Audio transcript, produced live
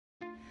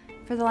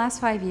For the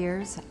last 5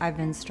 years, I've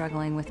been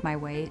struggling with my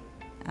weight.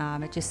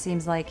 It just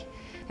seems like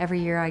every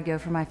year I'd go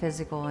for my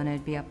physical and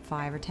it'd be up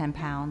 5 or 10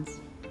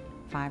 pounds.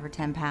 5 or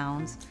 10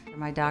 pounds.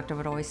 My doctor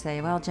would always say,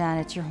 well, Jen,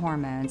 it's your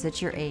hormones,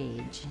 it's your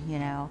age, you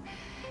know.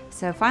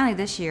 So finally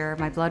this year,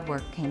 my blood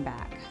work came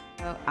back.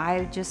 So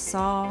I just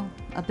saw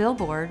a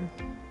billboard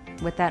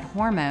with that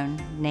hormone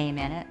name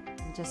in it,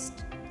 and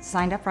just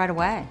signed up right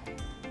away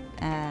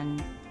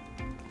and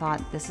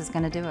thought, this is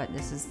gonna do it.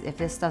 If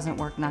this doesn't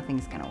work,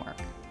 nothing's gonna work.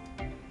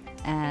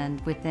 And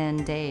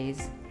within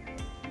days,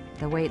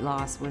 the weight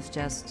loss was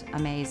just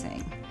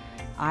amazing.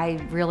 I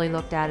really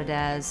looked at it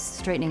as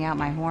straightening out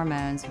my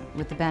hormones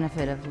with the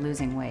benefit of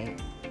losing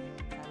weight.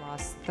 I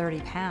lost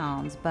 30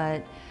 pounds,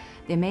 but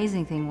the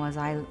amazing thing was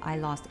I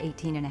lost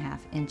 18.5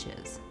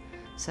 inches.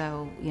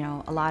 So, you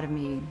know, a lot of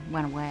me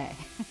went away.